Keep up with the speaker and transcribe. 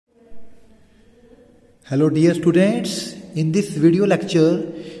Hello dear students, in this video lecture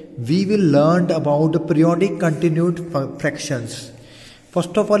we will learn about periodic continued fractions.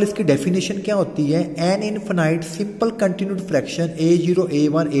 First of all इसकी definition क्या होती है? An infinite simple continued fraction a0,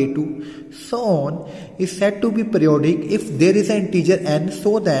 a1, a2 so on is said to be periodic if there is an integer n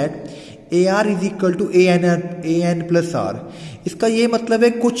so that ar is equal to an plus r. इसका ये मतलब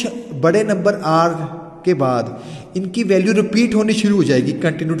है कुछ बड़े number r के बाद इनकी value repeat होनी शुरू हो जाएगी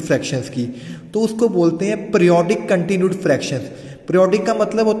कंटिन्यूड फ्रैक्शंस की, तो उसको बोलते हैं पीरियोडिक कंटिन्यूड फ्रैक्शंस. पीरियोडिक का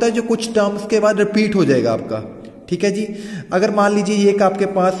मतलब होता है जो कुछ टर्म्स के बाद रिपीट हो जाएगा आपका. ठीक है जी. अगर मान लीजिए ये एक आपके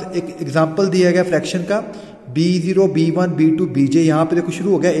पास एक एग्जांपल दिया गया फ्रैक्शन का b0, b1, b2, bj. यहाँ पे देखो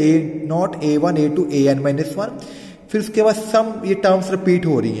शुरू हो गया a0, a1, a2, an-1. फिर उसके बाद सम ये टर्म्स रिपीट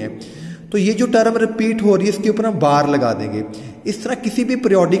हो रही हैं, तो ये जो टर्म रिपीट हो रही है इसके ऊपर हम बार लगा देंगे. इस तरह किसी भी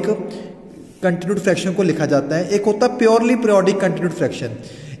पीरियोडिक कंटिन्यूड फ्रैक्शन को लिखा जाता है. एक होता है प्योरली पीरियोडिक कंटिन्यूड फ्रैक्शन.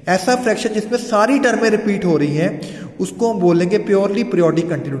 ऐसा फ्रैक्शन जिसमें सारी टर्में रिपीट हो रही हैं उसको हम बोलेंगे प्योरली पीरियोडिक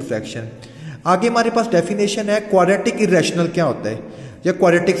कंटिन्यूड फ्रैक्शन. आगे हमारे पास डेफिनेशन है क्वाड्रेटिक इरेशनल क्या होता है या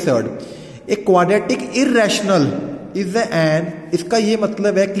क्वाड्रेटिक सर्ड. एक क्वाड्रेटिक इरेशनल इज एन, इसका ये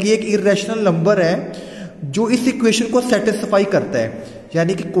मतलब है कि ये एक इरेशनल नंबर है जो इस इक्वेशन को सेटिस्फाई करता है.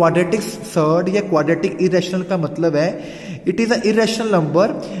 यानी कि क्वाड्रेटिक सर्ड या क्वाड्रेटिक इरेशनल का मतलब है it is a irrational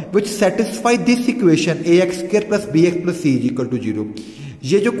number which satisfy this equation ax² plus bx plus c is equal to 0.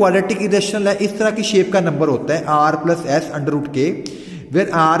 ये जो क्वाड्रेटिक इरेशनल है इस तरह की शेप का नंबर होता है r plus s under root के, where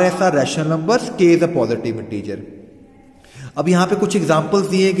r s are rational numbers, k is a positive integer. अब यहाँ पे कुछ एग्जांपल्स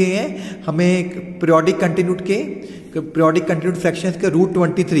दिए गए हैं हमें पीरियोडिक कंटिन्यूड फ्रैक्शंस के. Root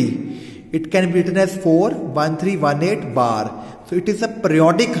 23 it can be written as 4, 1, 3, 1, 8 bar. So it is a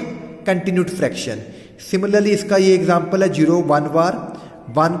periodic continued fraction. Similarly इसका ये एग्जाम्पल है 0, 1 bar,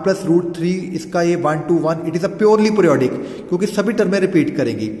 1 प्लस रूट 3, इसका ये 1, 2, 1. It is a purely periodic क्योंकि सभी टर्में रिपीट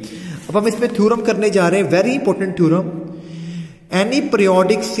करेंगी. अब हम इसमें थ्योरम करने जा रहे हैं, very important theorem. Any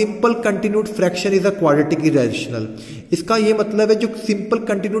periodic simple continued fraction is a quadratic irrational. इसका ये मतलब है जो सिंपल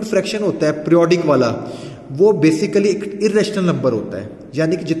कंटिन्यूड फ्रैक्शन होता है पीरियोडिक वाला वो बेसिकली एक इरेशनल नंबर होता है.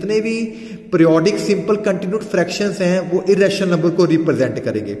 यानी कि जितने भी पीरियोडिक सिंपल कंटिन्यूड फ्रैक्शंस हैं वो इरेशनल नंबर को रिप्रेजेंट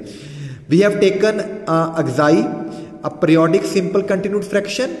करेंगे. We have taken एक्साई a periodic simple continued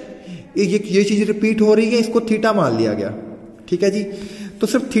fraction. ये चीज रिपीट हो रही है, इसको थीटा मान लिया गया. ठीक है जी. तो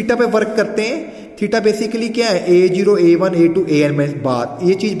सिर्फ थीटा पे वर्क करते हैं. थीटा बेसिकली क्या है a0, a1, a2, an बार.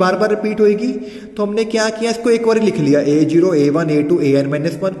 ये चीज बार बार रिपीट होएगी तो हमने क्या किया इसको एक बार लिख लिया a0, a1, a2,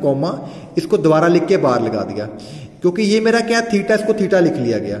 an-1 comma, इसको दोबारा लिख के बार लगा दिया क्योंकि ये मेरा क्या थीटा, इसको थीटा लिख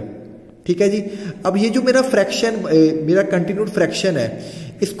लिया गया. ठीक है जी. अब ये जो मेरा फ्रैक्शन मेरा कंटिन्यूड फ्रैक्शन है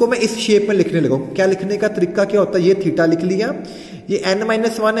इसको मैं इस शेप में लिखने लगा. क्या लिखने का तरीका क्या होता है, ये थीटा लिख लिया, ये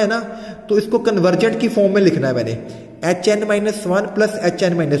n-1 है ना तो इसको कन्वर्जेंट की फॉर्म में लिखना है मैंने. hn-1 प्लस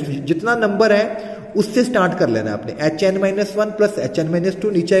hn-2 जितना नंबर है उससे स्टार्ट कर लेना है आपने. hn-1 प्लस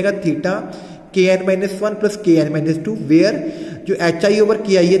hn-2 नीचे आएगा theta kn-1 plus kn-2 where जो hi ओवर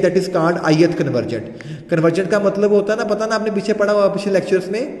ki है that is called ith convergent. Convergent का मतलब होता है ना, पता ना आपने पीछे पढ़ा हुआ पिछले लेक्चर्स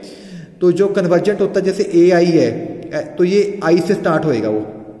में. तो जो कन्वर्जेंट होता है जैसे ai है तो ये i से स्टार्ट होएगा वो.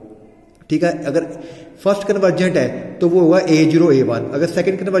 ठीक है. अगर फर्स्ट कन्वर्जेंट है तो वो होगा a0, a1. अगर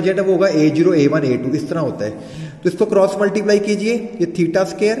सेकंड कन्वर्जेंट है वो होगा a0, a1, a2. इस तरह होता है. तो इसको क्रॉस मल्टीप्लाई कीजिए, ये theta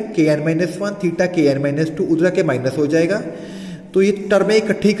square kn-1 theta kn-2 उधर के माइनस हो जाएगा. तो ये टर्में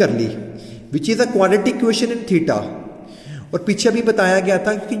इकट्ठी कर ली which is a quadratic equation in theta. और पीछे भी बताया गया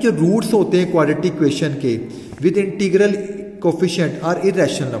था कि जो रूट्स होते हैं क्वाड्रेटिक इक्वेशन के with integral coefficient are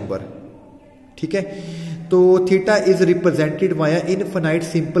irrational number. ठीक है. तो theta is represented by infinite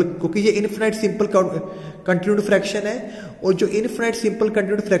simple, क्योंकि ये इनफिनाइट सिंपल कंटिन्यूड फ्रैक्शन है और जो इनफिनाइट सिंपल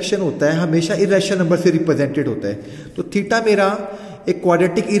कंटिन्यूड फ्रैक्शन होता है हमेशा इरेशनल नंबर से रिप्रेजेंटेड होता है. तो थीटा मेरा एक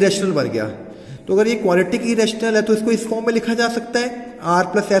क्वाड्रेटिक इरेशनल बन गया. तो अगर ये क्वाड्रेटिक इरेशनल है तो इसको इस फॉर्म में लिखा जा सकता है r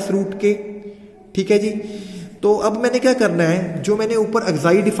प्लस एस रूट के. ठीक है जी. तो अब मैंने क्या करना है, जो मैंने ऊपर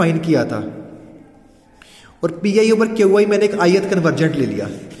एक्साई डिफाइन किया था और P I over Q I मैंने एक ith कन्वर्जेंट ले लिया,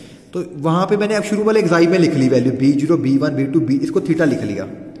 तो वहां पे मैंने अब शुरू वाले एक्साई में लिख ली value b0, b1, b2, b, इसको थीटा लिख लिया.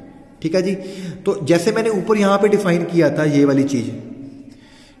 ठीक है जी. तो जैसे मैंने ऊपर यहां पे डिफाइन किया था ये वाली चीज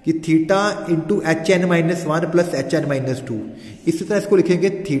कि theta into hn-1 plus hn-2, इसी तरह इसको लिखेंगे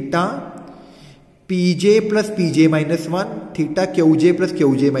theta pj plus pj-1 theta qj plus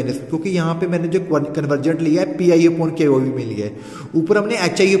qj-, क्योंकि यहाँ पे मैंने जो कन्वर्जेंट लिया है pi अपॉन ki में लिया है, ऊपर हमने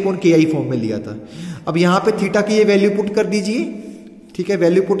hi अपॉन ki फॉर्म में लिया था. अब यहाँ पे थीटा की ये वैल्यू पुट कर दीजिए. ठीक है.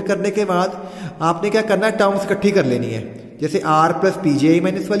 वैल्यू पुट करने के बाद आपने क्या करना है, टर्म्स इकट्ठी कर लेनी है. जैसे r प्लस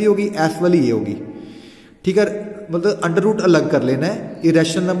pj- वाली होगी, s वाली ये होगी. ठीक है. मतलब अंडर रूट अलग कर लेना है,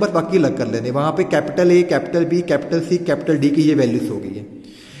 इरेशनल नंबर बाकी अलग कर लेने. वहां पे capital A, capital B, capital C, capital D की ये वैल्यूज हो गई है.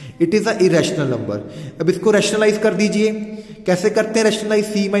 It is a irrational number. अब इसको रैशनलाइज कर दीजिए, कैसे करते हैं रैशनलाइज,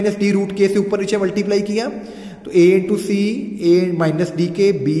 सी माइनस डी रूट के से ऊपर नीचे मल्टीप्लाई किया तो ए इंटू सी ए माइनस डी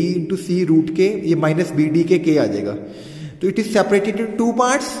के बी इंटू सी रूट के ये माइनस बी डी के आ जाएगा। तो it is separated in two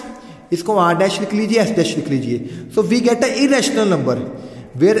parts, इसको आर डैश लिख लीजिए एस डैश लिख लीजिए। So we get a irrational number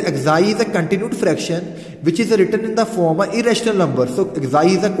where xi is a continued fraction which is written in the form of irrational number. So xi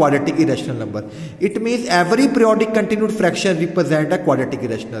is a quadratic irrational number. It means every periodic continued fraction represent a quadratic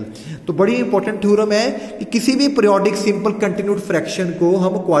irrational. तो बड़ी important theorem है कि किसी भी periodic simple continued fraction को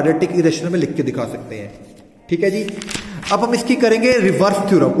हम quadratic irrational में लिख के दिखा सकते हैं। ठीक है जी। अब हम इसकी करेंगे रिवर्स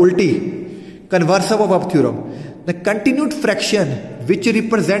थ्योरम, उल्टी, converse of above theorem. The continued fraction which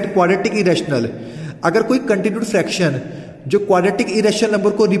represent quadratic irrational, अगर कोई continued fraction जो क्वाड्रेटिक इरेशनल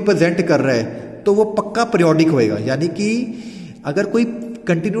नंबर को रिप्रेजेंट कर रहा है तो वो पक्का पीरियोडिक होएगा। यानी कि अगर कोई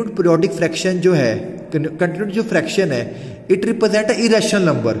कंटिन्यूड पीरियोडिक फ्रैक्शन जो है, कंटिन्यूड जो फ्रैक्शन है इट रिप्रेजेंट इरेशनल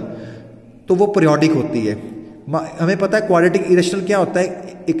नंबर, तो वो पीरियोडिक होती है। हमें पता है क्वाड्रेटिक इरेशनल क्या होता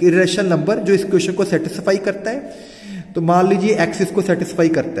है, एक इरेशनल नंबर जो इस क्वेश्चन को सेटिस्फाई करता है। तो मान लीजिए एक्स इसको सेटिस्फाई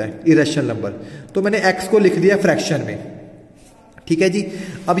करता है इरेशनल नंबर, तो मैंने एक्स को लिख दिया फ्रैक्शन में। ठीक है जी।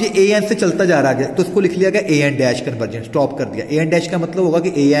 अब ये ए एन से चलता जा रहा है तो उसको लिख लिया गया A N dash convergent, stop कर दिया। ए एन डैश का मतलब होगा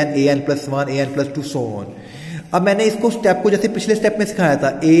कि A N plus one, A N plus two, so on. अब मैंने इसको स्टेप को जैसे पिछले स्टेप में सिखाया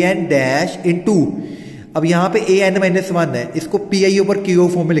था, A N dash in to, अब यहाँ पे ए एन माइनस वन है, इसको P I over Q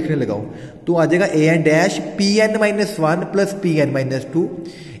form में लिखने लगाऊं तो आ जाएगा A N dash P N minus one plus P N minus two,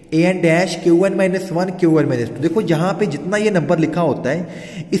 A N dash Q N minus one Q N minus two. देखो यहाँ पे जितना ये नंबर लिखा होता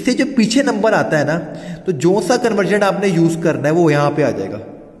है इससे जो पीछे नंबर आता है ना, तो जो सा कन्वर्जेंट आपने यूज करना है वो यहाँ पे आ जाएगा।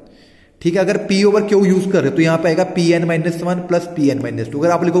 ठीक है, अगर पी ओवर क्यू यूज कर रहे हो तो यहाँ पे आएगा P N minus one plus P N minus two.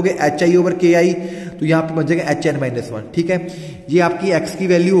 अगर आप लिखोगे एच आई ओवर के आई तो यहाँ पे बन जाएगा एच एन माइनस वन। ठीक है, ये आपकी एक्स की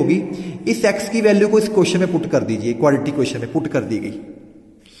वैल्यू होगी। इस एक्स की वैल्यू को इस क्वेश्चन में पुट कर दीजिए, क्वाड्रेटिक क्वेश्चन में पुट कर दी गई।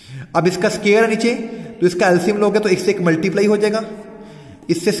 अब इसका स्केयर है नीचे, तो इसका एलसीएम लोगे तो इससे एक मल्टीप्लाई हो जाएगा,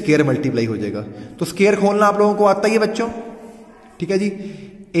 इससे स्केयर मल्टीप्लाई हो जाएगा। तो स्केयर खोलना आप लोगों को आता ही है बच्चों। ठीक है जी,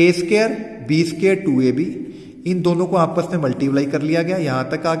 ए square B square to A B, इन दोनों को आपस में मल्टीप्लाई कर लिया गया, यहां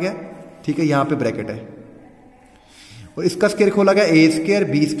तक आ गया। ठीक है, यहां पे ब्रैकेट है और इसका स्केयर खोला गया, ए square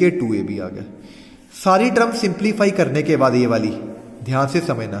B square to A B आ गया। सारी टर्म सिंप्लीफाई करने के बाद ये वाली ध्यान से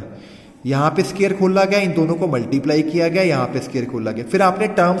समझना, यहां पे स्केयर खोला गया, इन दोनों को मल्टीप्लाई किया गया, यहां पे स्केयर खोला गया। फिर आपने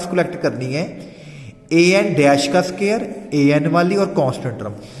टर्म्स कलेक्ट करनी है, ए एन डैश का स्केयर, ए एन वाली और कांस्टेंट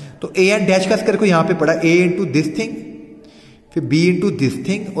टर्म। तो ए एन डैश का स्केयर को यहां पे पड़ा ए इंटू दिस थिंग, फिर बी इंटू दिस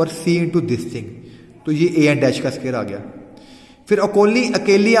थिंग और सी इंटू दिस थिंग, तो ये ए एन डैश का स्केयर आ गया। फिर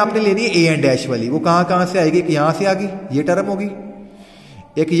अकेली आपने लेनी है ए एन डैश वाली, वो कहां से आएगी, कि यहां से आ गई, ये टर्म होगी,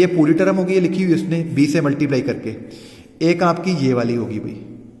 एक ये पूरी टर्म होगी, ये लिखी हुई उसने बी से मल्टीप्लाई करके, एक आपकी ये वाली होगी भाई,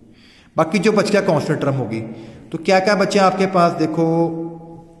 बाकी जो बच गया कांस्टेंट टर्म होगी। तो क्या क्या बचा आपके पास, देखो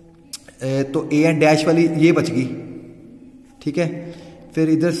तो ए एन डैश वाली ये बच गई। ठीक है, फिर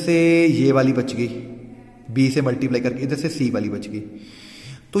इधर से ये वाली बच गई बी से मल्टीप्लाई करके, इधर से सी वाली बच गई।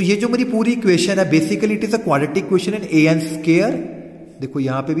 तो ये जो मेरी पूरी इक्वेशन है basically it is a quadratic equation in A N square, देखो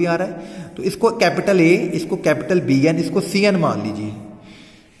यहां पे भी आ रहा है, तो इसको कैपिटल ए, इसको कैपिटल बी एन, इसको सी एन मान लीजिए।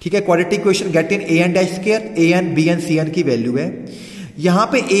 ठीक है, quadratic equation get in A N dash square, A N B N C N की वैल्यू है। यहां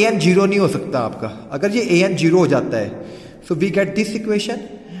पे ए एन जीरो नहीं हो सकता आपका, अगर ये ए एन जीरो हो जाता है so we get this equation.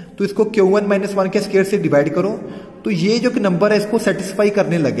 तो इसको Q1 माइनस वन के स्केयर से डिवाइड करो, तो ये जो नंबर है इसको सेटिस्फाई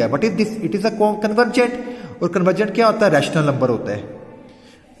करने लग गया। But it is a convergent, और कन्वर्जेंट क्या होता है, रैशनल नंबर होता है।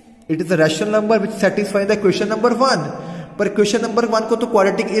 It is a rational number which satisfy the equation number one, पर इक्वेशन नंबर वन को तो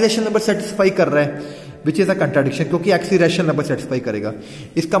क्वाड्रेटिक इरेशनल नंबर सेटिस्फाई कर रहा है, विच इज अ कंट्राडिक्शन, क्योंकि एक्स इरेशनल नंबर सेटिस्फाई करेगा।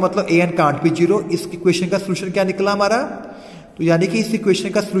 इसका मतलब A N can't be zero. इस इक्वेशन का सोल्यूशन क्या निकला हमारा, तो यानी कि इस इक्वेशन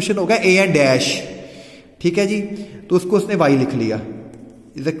का सोल्यूशन होगा ए एन डैश। ठीक है जी, तो उसको उसने वाई लिख लिया,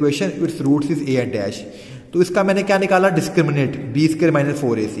 इस equation its roots is A N dash. तो इसका मैंने क्या निकाला, discriminate B square minus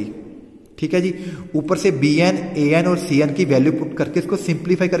four ए सी। ठीक है जी, ऊपर से बी एन ए एन और सी एन की वैल्यू पुट करके इसको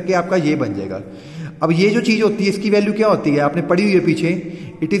सिंप्लीफाई करके आपका ये बन जाएगा। अब ये जो चीज होती है इसकी वैल्यू क्या होती है, आपने पढ़ी हुई है पीछे,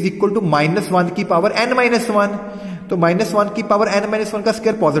 it is equal to minus one की पावर एन माइनस वन। तो माइनस वन की पावर एन माइनस वन का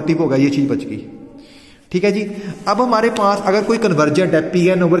स्क्वायर पॉजिटिव होगा, ये चीज बच गई। ठीक है जी, अब हमारे पास अगर कोई कन्वर्जेंट है P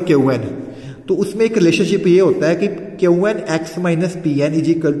N over Q N, तो उसमें एक रिलेशनशिप ये होता है कि Q N x minus P N is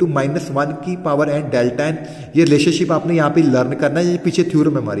equal to minus one की पावर एन डेल्टा एन। ये रिलेशनशिप आपने यहाँ पे लर्न करना है, ये पीछे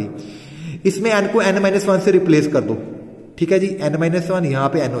थ्योरम है हमारी। इसमें एन को एन माइनस वन से रिप्लेस कर दो। ठीक है जी, एन माइनस वन यहाँ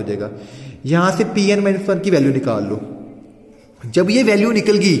पे एन हो जाएगा, यहां से पी एन माइनस वन की वैल्यू निकाल लो। जब ये वैल्यू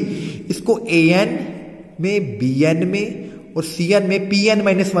निकल गई, इसको ए एन में, बी एन में और सी एन में पी एन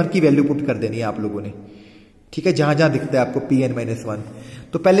माइनस वन की वैल्यू पुट कर देनी है आप लोगों ने। ठीक है, जहां जहां दिखता है आपको पी एन माइनस वन,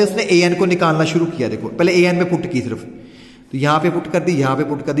 तो पहले उसने ए एन को निकालना शुरू किया। देखो पहले ए एन में पुट की सिर्फ, तो यहाँ पे पुट कर दी, यहाँ पे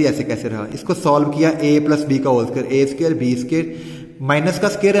पुट कर दी, ऐसे कैसे रहा। इसको सॉल्व किया, a प्लस बी का होल स्क्वायर, ए स्क्वायर बी स्क्वायर, माइनस का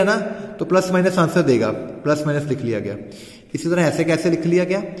स्क्वायर है ना तो प्लस माइनस आंसर देगा, प्लस माइनस लिख लिया गया। इसी तरह ऐसे कैसे लिख लिया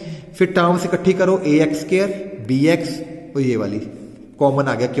गया। फिर टर्म्स इकट्ठी करो, ए एक्स स्क्वायर बी एक्स और ये वाली कॉमन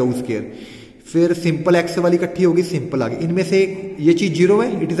आ गया क्यू स्क्वायर। फिर सिंपल एक्स वाली इकट्ठी होगी, सिंपल आ गई। इनमें से ये चीज जीरो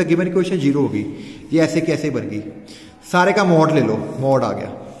है, it is a given equation, zero होगी। ये ऐसे कैसे बन गई। सारे का मॉड ले लो, मॉड आ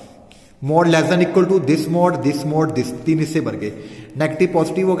गया, mod less than equal to this mod this mod this, तीन इससे बन गए। नेगेटिव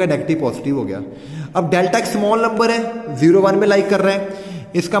पॉजिटिव हो गया, नेगेटिव पॉजिटिव हो गया। अब डेल्टा एक स्मॉल नंबर है, 0 1 में लाइक कर रहे हैं,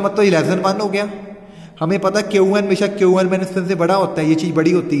 इसका मतलब ये लेस देन 1 हो गया। हमें पता Q1 हमेशा Q1 माइनस 1 से बड़ा होता है, ये चीज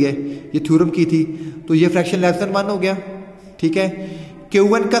बड़ी होती है, ये थ्योरम की थी, तो ये फ्रैक्शन लेस देन 1 हो गया। ठीक है,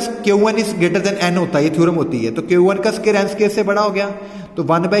 Q1 is greater than n होता है, ये थ्योरम होती है, तो Q1 का स्क्वायर n स्क्वायर से बड़ा हो गया, तो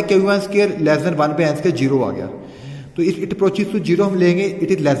 1/Q1 square less than 1/n square 0 आ गया। तो इट अप्रोचेस टू 0 हम लेंगे,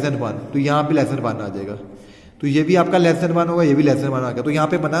 इट इज लेस देन 1, तो यहाँ पे लेस देन 1 आ जाएगा। तो ये भी आपका लेस देन 1 होगा, ये भी लेस देन 1 आ गया। तो यहाँ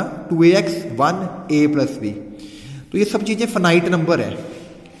पे बना 2ax 1a प्लस b। तो ये सब चीजें फाइनाइट नंबर है,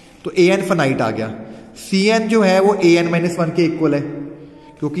 तो an फाइनाइट आ गया। cn जो है वो an-1 के इक्वल है,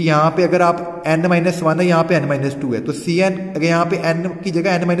 क्योंकि यहाँ पे अगर आप n-1 है, यहाँ पे n-2 है, तो cn अगर यहाँ पे n की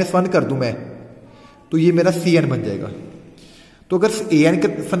जगह n-1 कर दूं मैं, तो ये मेरा cn बन जाएगा। तो अगर an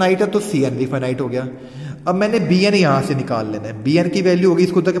फाइनाइट है तो cn भी फाइनाइट हो गया। अब मैंने bn यहाँ से निकाल लेना है, bn की वैल्यू होगी,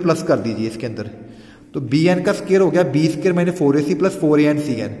 इसको तक प्लस कर दीजिए इसके अंदर, तो bn का स्क्वायर हो गया b स्क्वायर मैंने 4ac plus 4an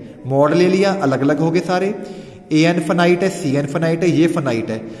cn, mod ले लिया, अलग अलग हो गए सारे। an फाइनाइट है, cn फाइनाइट है, ये फाइनाइट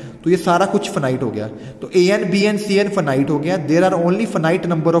है, तो ये सारा कुछ फाइनाइट हो गया। तो an bn cn फाइनाइट हो गया। There are only finite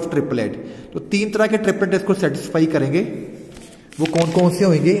number of triplet. तो 3 तरह के ट्रिपलेट इसको सेटिस्फाई करेंगे, वो कौन कौन से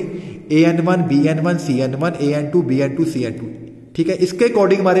होंगे, an1 bn1 cn1 an2 bn2 cn2। ठीक है, इसके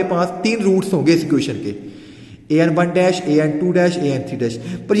अकॉर्डिंग हमारे पास 3 रूट्स होंगे इस इक्वेशन के, an1 dash an2 dash an3 dash.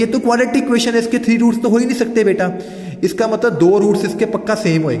 पर ये तो क्वाड्रेटिक इक्वेशन है, इसके 3 रूट्स तो हो ही नहीं सकते बेटा, इसका मतलब 2 रूट्स इसके पक्का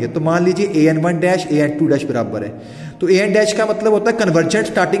सेम होंगे। तो मान लीजिए an1 डैश an2 डैश बराबर है, तो an डैश का मतलब होता है convergent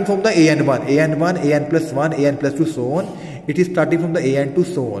starting from the an1 an plus 1 an plus 2 so on, it is starting from the an2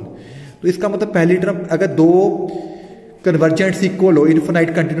 so on. तो इसका मतलब पहली टर्म अगर 2 कन्वर्जेंट्स इक्वल हो,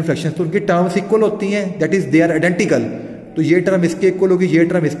 इनफिनाइट कंटिन्यूस फ्रैक्शंस, तो उनकी टर्म्स इक्वल होती हैं, that is they are identical. तो ये टर्म इसके इक्वल होगी, ये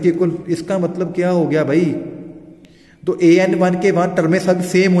टर्म इसके इक्वल, इसका मतलब क्या हो गया भाई, तो an1 के बाद टर्में सब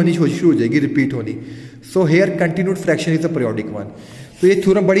सेम होनी शुरू हो जाएगी, रिपीट होनी। So here continued fraction is a periodic one. तो ये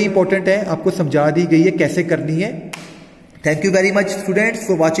थ्योरम बड़ी इंपॉर्टेंट है, आपको समझा दी गई है कैसे करनी है। Thank you very much students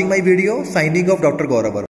for watching my video. Signing off doctor Gaurav.